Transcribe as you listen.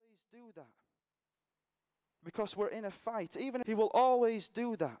that. Because we're in a fight. He will always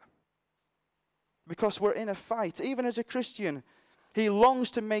do that. Because we're in a fight. Even as a Christian, he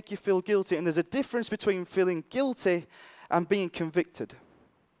longs to make you feel guilty. And there's a difference between feeling guilty and being convicted.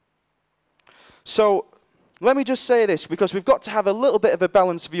 So, let me just say this, because we've got to have a little bit of a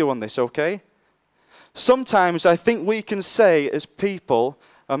balanced view on this, okay? Sometimes I think we can say as people,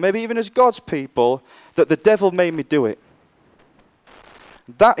 or maybe even as God's people, that the devil made me do it.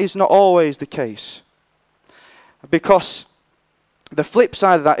 That is not always the case. Because the flip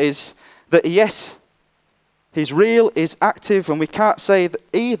side of that is that yes, he's real, he's active, and we can't say that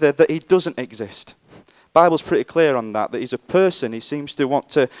either that he doesn't exist. The Bible's pretty clear on that he's a person. He seems to want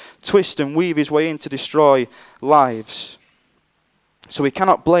to twist and weave his way in to destroy lives. So we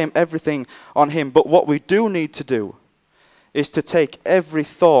cannot blame everything on him. But what we do need to do is to take every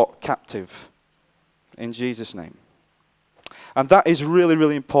thought captive in Jesus' name. And that is really,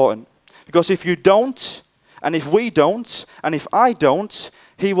 really important. Because if you don't, and if we don't, and if I don't,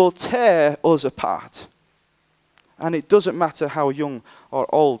 he will tear us apart. And it doesn't matter how young or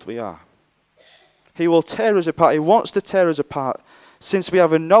old we are. He will tear us apart. He wants to tear us apart. Since we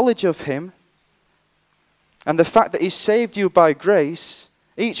have a knowledge of him, and the fact that he saved you by grace,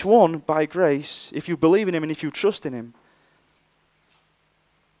 each one by grace, if you believe in him and if you trust in him,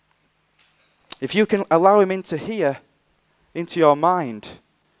 if you can allow him into here, into your mind,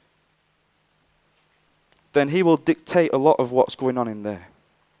 then he will dictate a lot of what's going on in there.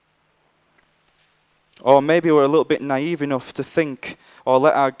 Or maybe we're a little bit naive enough to think or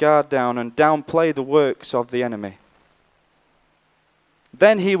let our guard down and downplay the works of the enemy.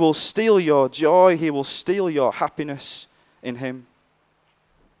 Then he will steal your joy, he will steal your happiness in him.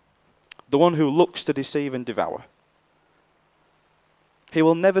 The one who looks to deceive and devour. He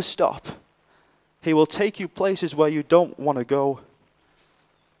will never stop. He will take you places where you don't want to go.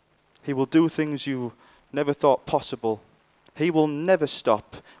 He will do things you never thought possible. He will never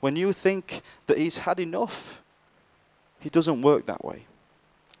stop. When you think that he's had enough, he doesn't work that way.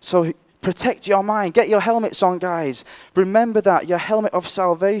 So protect your mind. Get your helmets on, guys. Remember that, your helmet of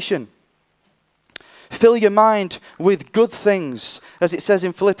salvation. Fill your mind with good things, as it says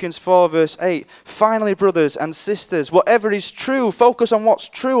in Philippians 4 verse 8. Finally, brothers and sisters, whatever is true, focus on what's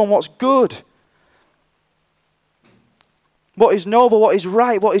true and what's good. What is noble, what is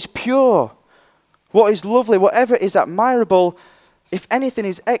right, what is pure, what is lovely, whatever is admirable, if anything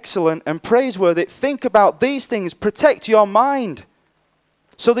is excellent and praiseworthy, think about these things. Protect your mind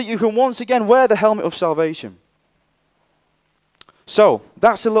so that you can once again wear the helmet of salvation. So,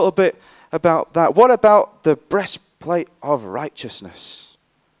 that's a little bit about that. What about the breastplate of righteousness?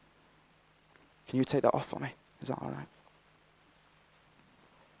 Can you take that off for me? Is that all right?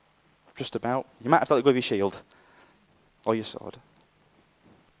 Just about. You might have to let go of your shield or your sword.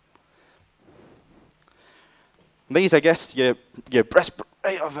 These, I guess, your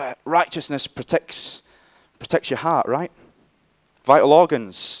breastplate of righteousness protects your heart, right? Vital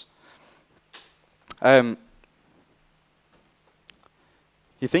organs. You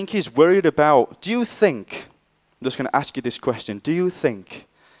think he's worried about, do you think, I'm just going to ask you this question, do you think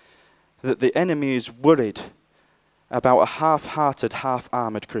that the enemy is worried about a half-hearted,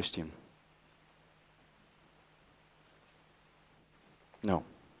 half-armored Christian? No.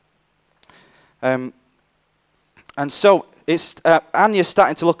 And so it's Anya's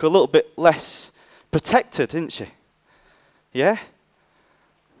starting to look a little bit less protected, isn't she? Yeah?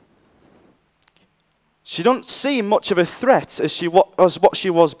 She doesn't see much of a threat as what she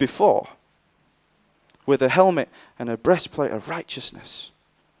was before, with a helmet and a breastplate of righteousness.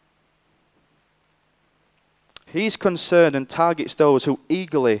 He's concerned and targets those who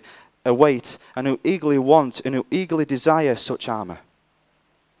eagerly await and who eagerly want and who eagerly desire such armor,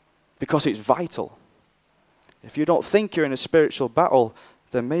 because it's vital. If you don't think you're in a spiritual battle,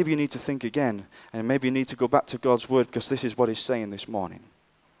 then maybe you need to think again, and maybe you need to go back to God's word, because this is what he's saying this morning.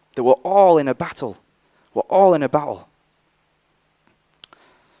 That we're all in a battle. We're all in a battle.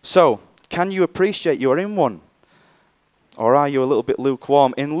 So, can you appreciate you're in one? Or are you a little bit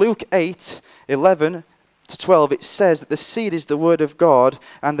lukewarm? In Luke 8:11 to 12, it says that the seed is the word of God,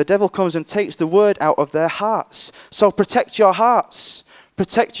 and the devil comes and takes the word out of their hearts. So protect your hearts.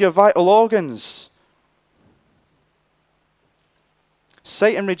 Protect your vital organs.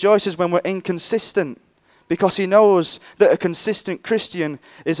 Satan rejoices when we're inconsistent, because he knows that a consistent Christian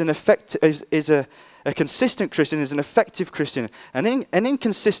is an effective Christian. An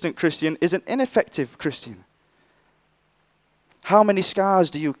inconsistent Christian is an ineffective Christian. How many scars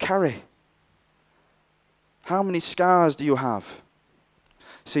do you carry? How many scars do you have?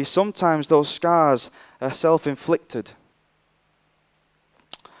 See, sometimes those scars are self-inflicted.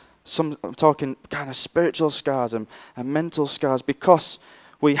 I'm talking kind of spiritual scars and mental scars, because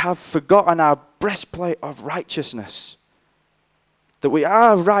we have forgotten our breastplate of righteousness. That we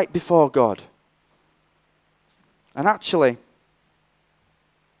are right before God. And actually,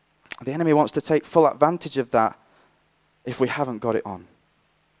 the enemy wants to take full advantage of that if we haven't got it on.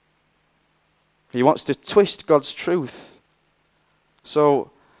 He wants to twist God's truth.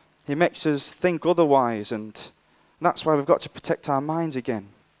 So he makes us think otherwise, and that's why we've got to protect our minds again.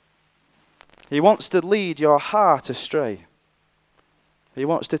 He wants to lead your heart astray. He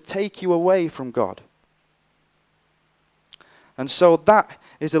wants to take you away from God. And so that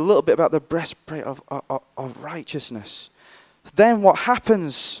is a little bit about the breastplate of righteousness. Then what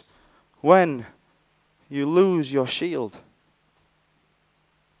happens when you lose your shield?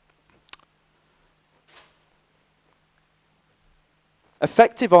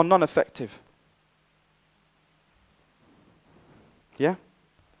 Effective or non-effective? Yeah?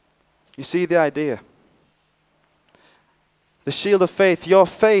 You see the idea? The shield of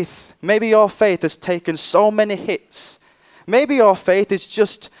faith, maybe your faith has taken so many hits. Maybe your faith is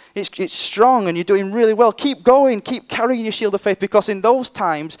just, it's strong and you're doing really well. Keep going, keep carrying your shield of faith, because in those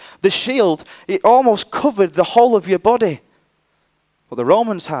times, the shield, it almost covered the whole of your body. Well, the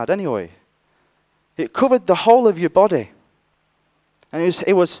Romans had anyway. It covered the whole of your body. And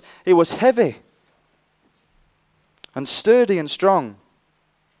it was heavy and sturdy and strong.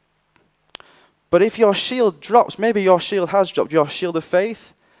 But if your shield drops, maybe your shield has dropped, your shield of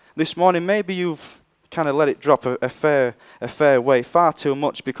faith, this morning, maybe you've kind of let it drop a fair way, far too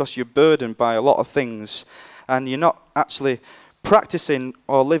much, because you're burdened by a lot of things and you're not actually practicing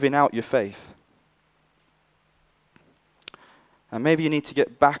or living out your faith. And maybe you need to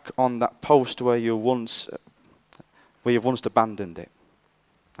get back on that post where you've once abandoned it,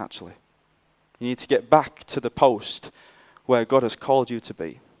 actually. You need to get back to the post where God has called you to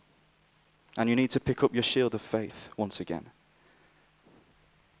be. And you need to pick up your shield of faith once again.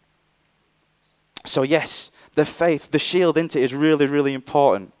 So yes, the faith, the shield into it is really, really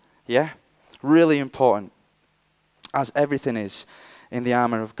important. Yeah? Really important. As everything is in the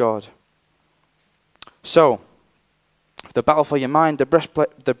armor of God. So, the battle for your mind, the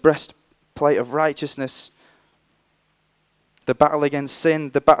breastplate of righteousness, the battle against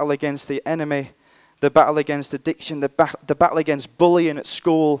sin, the battle against the enemy, the battle against addiction, the battle against bullying at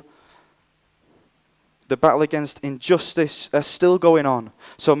school, the battle against injustice are still going on.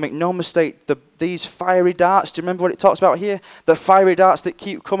 So make no mistake, these fiery darts, do you remember what it talks about here? The fiery darts that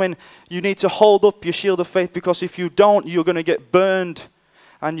keep coming, you need to hold up your shield of faith, because if you don't, you're going to get burned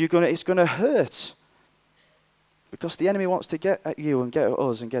and it's going to hurt. Because the enemy wants to get at you and get at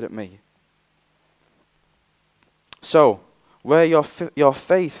us and get at me. So, where your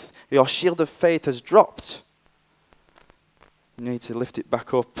faith, your shield of faith has dropped, you need to lift it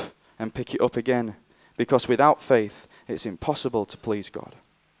back up and pick it up again. Because without faith, it's impossible to please God.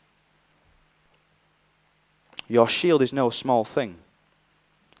 Your shield is no small thing,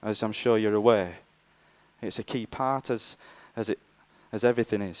 as I'm sure you're aware. It's a key part as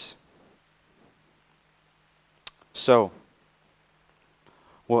everything is. So,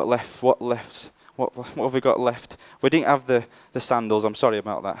 what have we got left? We didn't have the sandals. I'm sorry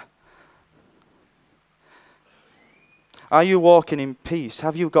about that. Are you walking in peace?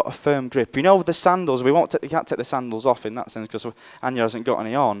 Have you got a firm grip? You know, the sandals, we can't take the sandals off in that sense, because Anya hasn't got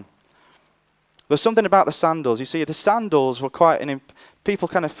any on. There's something about the sandals. You see, the sandals were people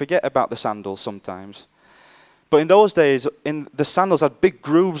kind of forget about the sandals sometimes. But in those days, the sandals had big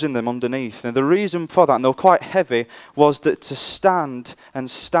grooves in them underneath. And the reason for that, and they were quite heavy, was that to stand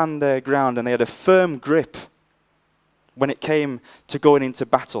their ground, and they had a firm grip when it came to going into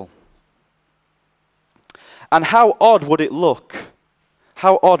battle. And how odd would it look?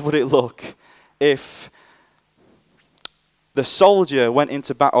 How odd would it look if the soldier went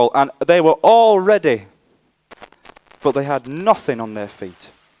into battle and they were all ready, but they had nothing on their feet?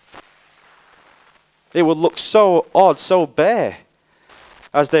 It would look so odd, so bare,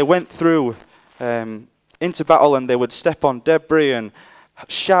 as they went through into battle, and they would step on debris and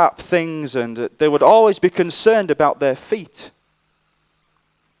sharp things, and they would always be concerned about their feet.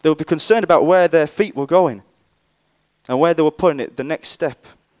 They would be concerned about where their feet were going and where they were putting it, the next step.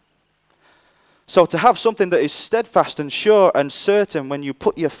 So to have something that is steadfast and sure and certain when you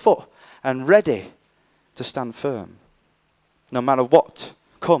put your foot and ready to stand firm, no matter what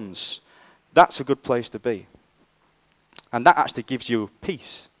comes, that's a good place to be. And that actually gives you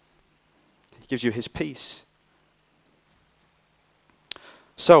peace. It gives you his peace.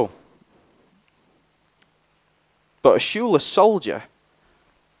 So, but a shoeless soldier,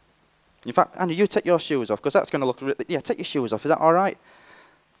 in fact, Andy, you take your shoes off, because that's going to look really, take your shoes off, is that all right?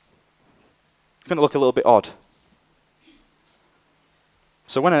 It's going to look a little bit odd.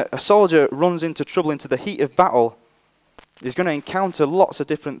 So when a soldier runs into trouble, into the heat of battle, he's going to encounter lots of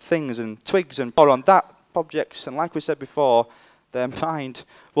different things and twigs and more on that objects. And like we said before, their mind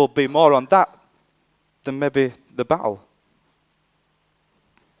will be more on that than maybe the battle.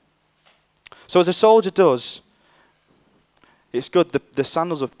 So as a soldier does, it's good, the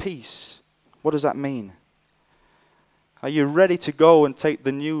sandals of peace. What does that mean? Are you ready to go and take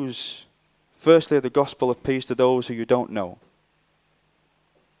the news, firstly, of the gospel of peace to those who you don't know?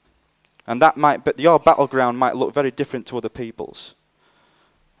 And that might, but your battleground might look very different to other people's.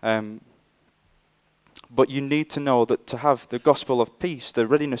 But you need to know that to have the gospel of peace, the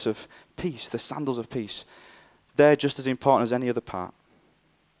readiness of peace, the sandals of peace, they're just as important as any other part.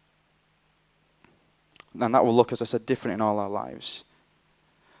 And that will look, as I said, different in all our lives.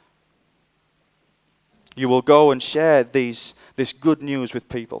 You will go and share this good news with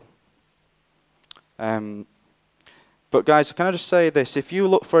people. But guys, can I just say this? If you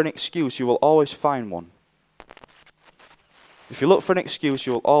look for an excuse, you will always find one. If you look for an excuse,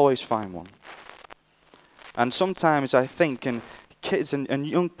 you will always find one. And sometimes I think, and kids and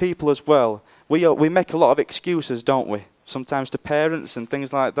young people as well, we make a lot of excuses, don't we? Sometimes to parents and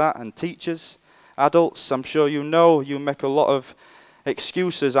things like that, and teachers, adults, I'm sure you know, you make a lot of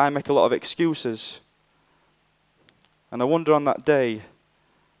excuses. I make a lot of excuses. And I wonder on that day,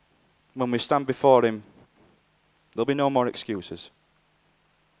 when we stand before him, there'll be no more excuses.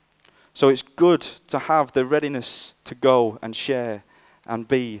 So it's good to have the readiness to go and share and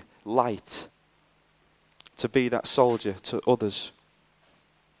be light, to be that soldier to others.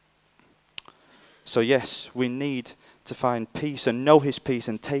 So yes, we need to find peace and know his peace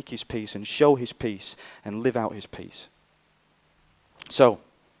and take his peace and show his peace and live out his peace. So,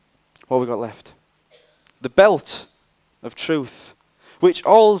 what have we got left? The belt of truth, which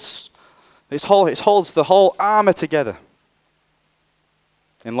holds the whole armor together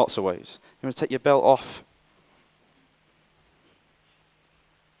in lots of ways. You want to take your belt off.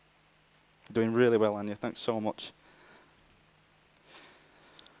 You're doing really well, Anya. Thanks so much.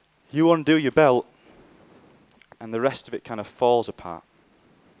 You undo your belt, and the rest of it kind of falls apart.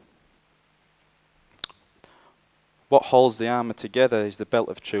 What holds the armor together is the belt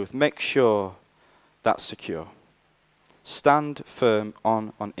of truth. Make sure that's secure. Stand firm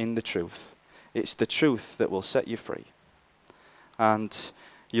in the truth. It's the truth that will set you free. And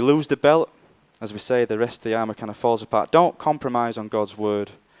you lose the belt, as we say, the rest of the armor kind of falls apart. Don't compromise on God's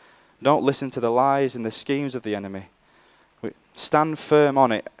word. Don't listen to the lies and the schemes of the enemy. Stand firm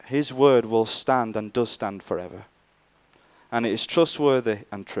on it. His word will stand and does stand forever. And it is trustworthy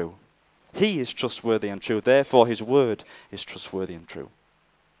and true. He is trustworthy and true. Therefore, his word is trustworthy and true.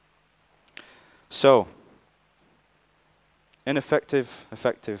 So, ineffective,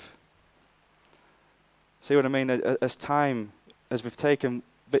 effective. See what I mean? As we've taken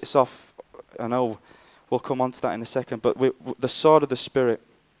bits off, I know we'll come on to that in a second, but the sword of the Spirit,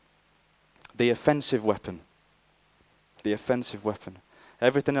 the offensive weapon. The offensive weapon.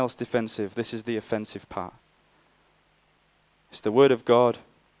 Everything else defensive. This is the offensive part. It's the word of God.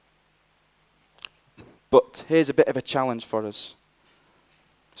 But here's a bit of a challenge for us.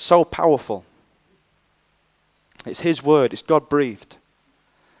 So powerful. It's his word. It's God breathed.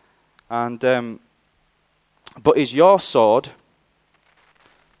 And but is your sword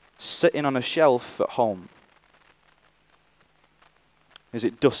sitting on a shelf at home? Is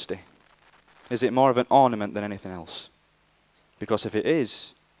it dusty? Is it more of an ornament than anything else? Because if it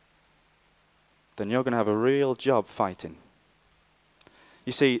is, then you're going to have a real job fighting.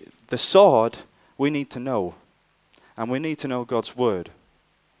 You see, the sword we need to know. And we need to know God's word.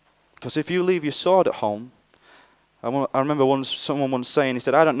 Because if you leave your sword at home, I remember someone once saying, he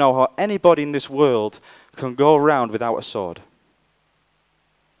said, I don't know how anybody in this world can go around without a sword.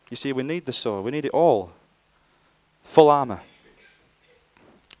 You see, we need the sword. We need it all. Full armor.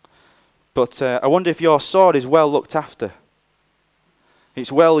 But I wonder if your sword is well looked after.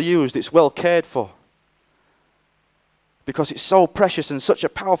 It's well used. It's well cared for. Because it's so precious and such a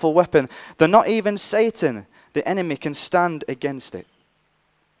powerful weapon that not even Satan, the enemy, can stand against it.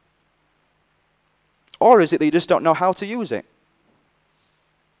 Or is it that you just don't know how to use it?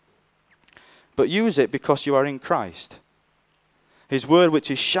 But use it because you are in Christ. His word,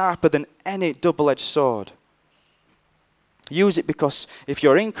 which is sharper than any double-edged sword. Use it because if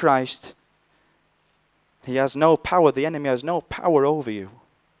you're in Christ, he has no power, the enemy has no power over you.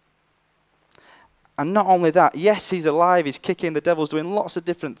 And not only that, yes, he's alive, he's kicking, the devil's doing lots of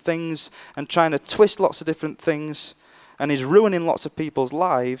different things and trying to twist lots of different things, and he's ruining lots of people's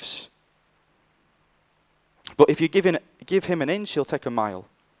lives. But if you give him an inch, he'll take a mile.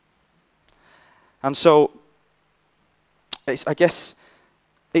 And so, I guess,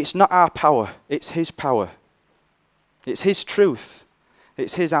 it's not our power, it's his power. It's his truth.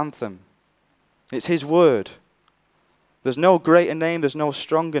 It's his anthem. It's his word. There's no greater name, there's no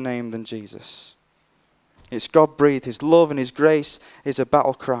stronger name than Jesus. It's God-breathed. His love and his grace is a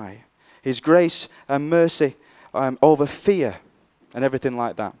battle cry. His grace and mercy over fear and everything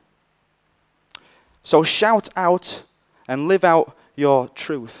like that. So shout out and live out your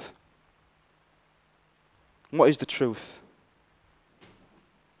truth. What is the truth?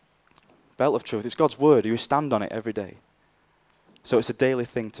 Belt of truth. It's God's word. You stand on it every day. So it's a daily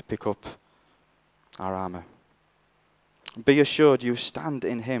thing to pick up our armor. Be assured you stand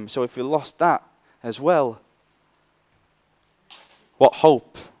in him. So if we lost that as well, what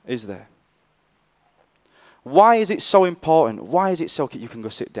hope is there? Why is it so important? Why is it so... You can go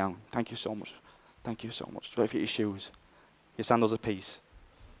sit down. Thank you so much. Thank you so much. Wait for your shoes. Your sandals are peace.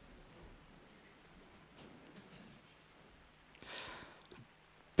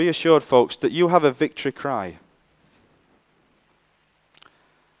 Be assured, folks, that you have a victory cry.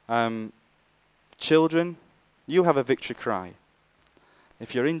 Children, you have a victory cry.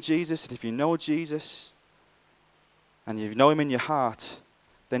 If you're in Jesus, and if you know Jesus, and you know him in your heart,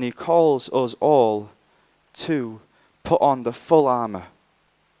 then he calls us all to put on the full armor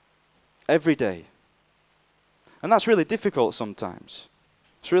every day. And that's really difficult sometimes.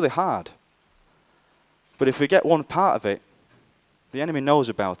 It's really hard. But if we get one part of it, the enemy knows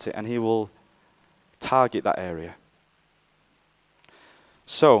about it and he will target that area.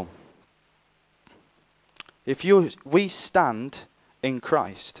 So, we stand in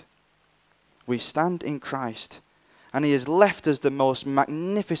Christ. We stand in Christ. And he has left us the most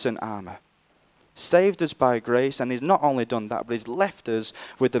magnificent armor. Saved us by grace, and he's not only done that, but he's left us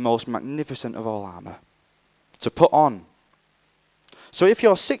with the most magnificent of all armor to put on. So if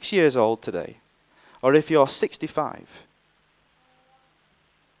you're 6 years old today, or if you're 65,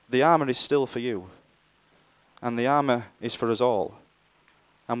 the armor is still for you. And the armor is for us all.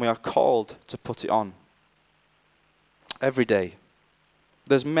 And we are called to put it on every day.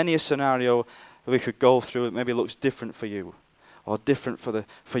 There's many a scenario we could go through that maybe looks different for you, or different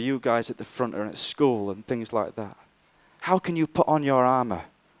for you guys at the front or at school and things like that. How can you put on your armor?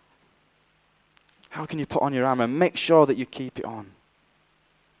 How can you put on your armor? Make sure that you keep it on.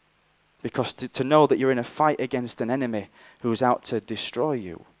 Because to know that you're in a fight against an enemy who's out to destroy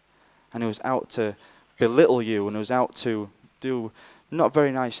you, and who's out to belittle you, and who's out to do not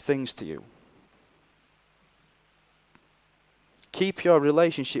very nice things to you. Keep your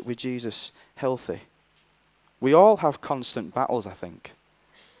relationship with Jesus healthy. We all have constant battles, I think.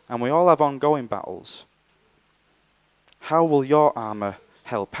 And we all have ongoing battles. How will your armor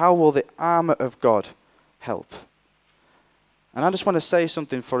help? How will the armor of God help? And I just want to say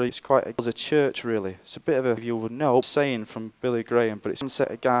something for it's quite as a church, really. It's a bit of a, you would know, saying from Billy Graham, but it's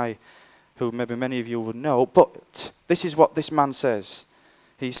a guy who maybe many of you would know. But this is what this man says.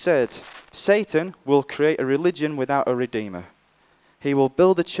 He said, Satan will create a religion without a redeemer. He will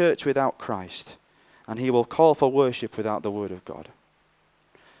build a church without Christ. And he will call for worship without the word of God.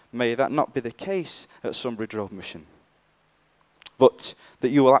 May that not be the case at Sunbury Grove Mission. But that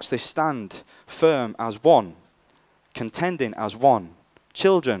you will actually stand firm as one, contending as one.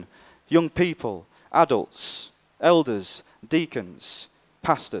 Children, young people, adults, elders, deacons,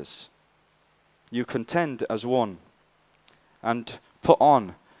 pastors. You contend as one and put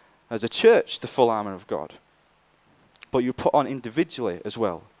on as a church the full armor of God. But you put on individually as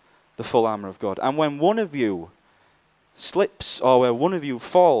well the full armor of God. And when one of you slips or where one of you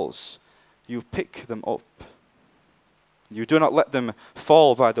falls, you pick them up. You do not let them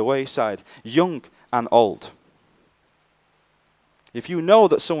fall by the wayside, young and old. If you know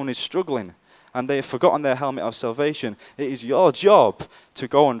that someone is struggling and they have forgotten their helmet of salvation, it is your job to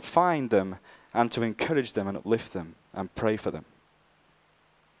go and find them and to encourage them and uplift them and pray for them.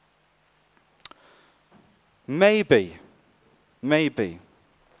 Maybe,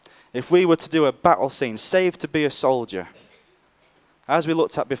 if we were to do a battle scene, saved to be a soldier, as we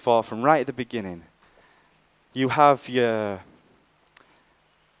looked at before from right at the beginning, you have your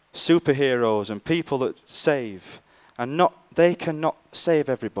superheroes and people that save, and they cannot save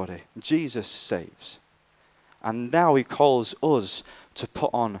everybody. Jesus saves. And now he calls us to put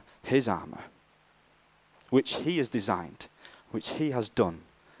on his armor, which he has designed, which he has done,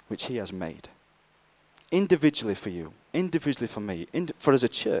 which he has made. Individually for you, individually for me, for as a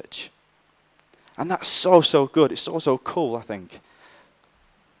church. And that's so, so good. It's so, so cool, I think.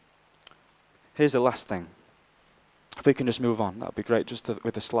 Here's the last thing. If we can just move on, that would be great.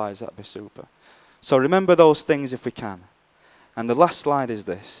 With the slides, that would be super. So remember those things if we can. And the last slide is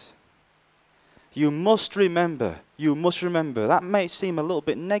this. You must remember, that may seem a little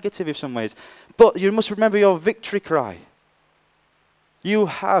bit negative in some ways, but you must remember your victory cry.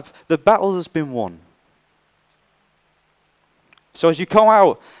 The battle has been won. So as you come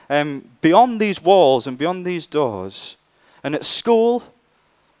out beyond these walls and beyond these doors, and at school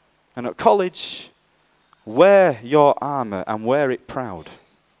and at college, wear your armor and wear it proud.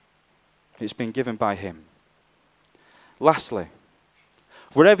 It's been given by him. Lastly,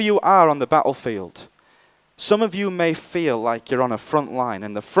 wherever you are on the battlefield, some of you may feel like you're on a front line,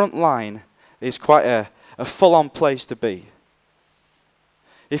 and the front line is quite a full-on place to be.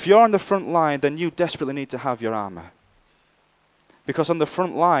 If you're on the front line, then you desperately need to have your armor. Because on the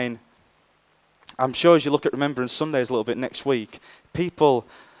front line, I'm sure as you look at Remembrance Sundays a little bit next week, people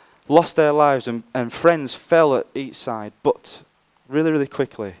lost their lives and friends fell at each side. But really, really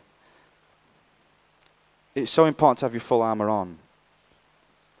quickly, it's so important to have your full armor on.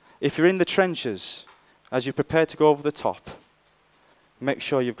 If you're in the trenches, as you prepare to go over the top, make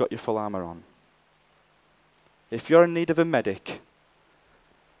sure you've got your full armor on. If you're in need of a medic,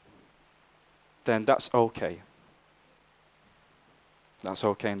 then that's okay. That's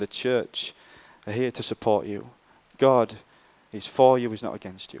okay. And the church are here to support you. God is for you, he's not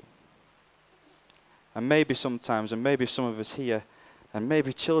against you. And maybe sometimes, and maybe some of us here, and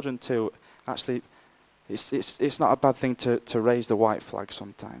maybe children too, actually, it's not a bad thing to raise the white flag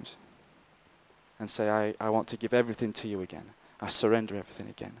sometimes and say, I want to give everything to you again. I surrender everything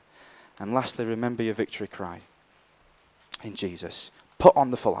again. And lastly, remember your victory cry in Jesus. Put on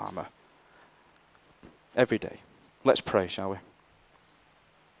the full armor every day. Let's pray, shall we?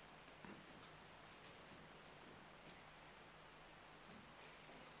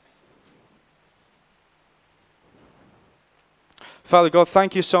 Father God,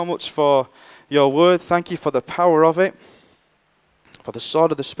 thank you so much for your word. Thank you for the power of it, for the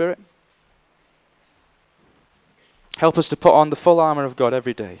sword of the Spirit. Help us to put on the full armor of God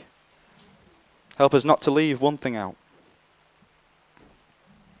every day. Help us not to leave one thing out.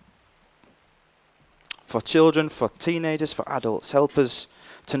 For children, for teenagers, for adults, help us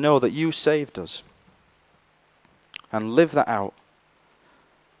to know that you saved us and live that out.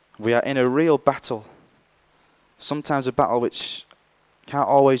 We are in a real battle, sometimes a battle which can't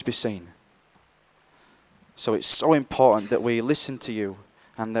always be seen. So it's so important that we listen to you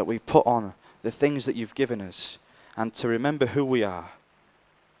and that we put on the things that you've given us and to remember who we are.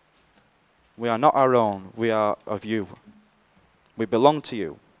 We are not our own, we are of you. We belong to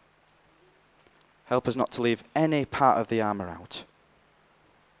you. Help us not to leave any part of the armor out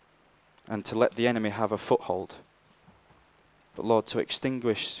and to let the enemy have a foothold. But Lord, to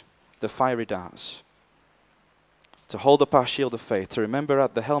extinguish the fiery darts, to hold up our shield of faith, to remember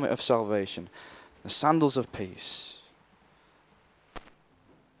at the helmet of salvation, the sandals of peace,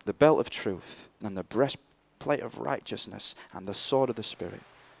 the belt of truth, and the breastplate of righteousness, and the sword of the Spirit,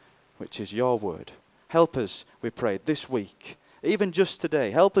 which is your word. Help us, we pray, this week, even just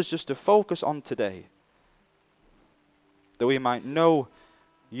today, help us just to focus on today, that we might know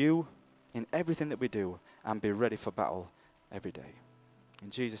you in everything that we do and be ready for battle every day. In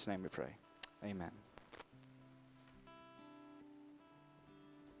Jesus' name we pray. Amen.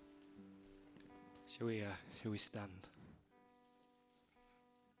 Shall we stand?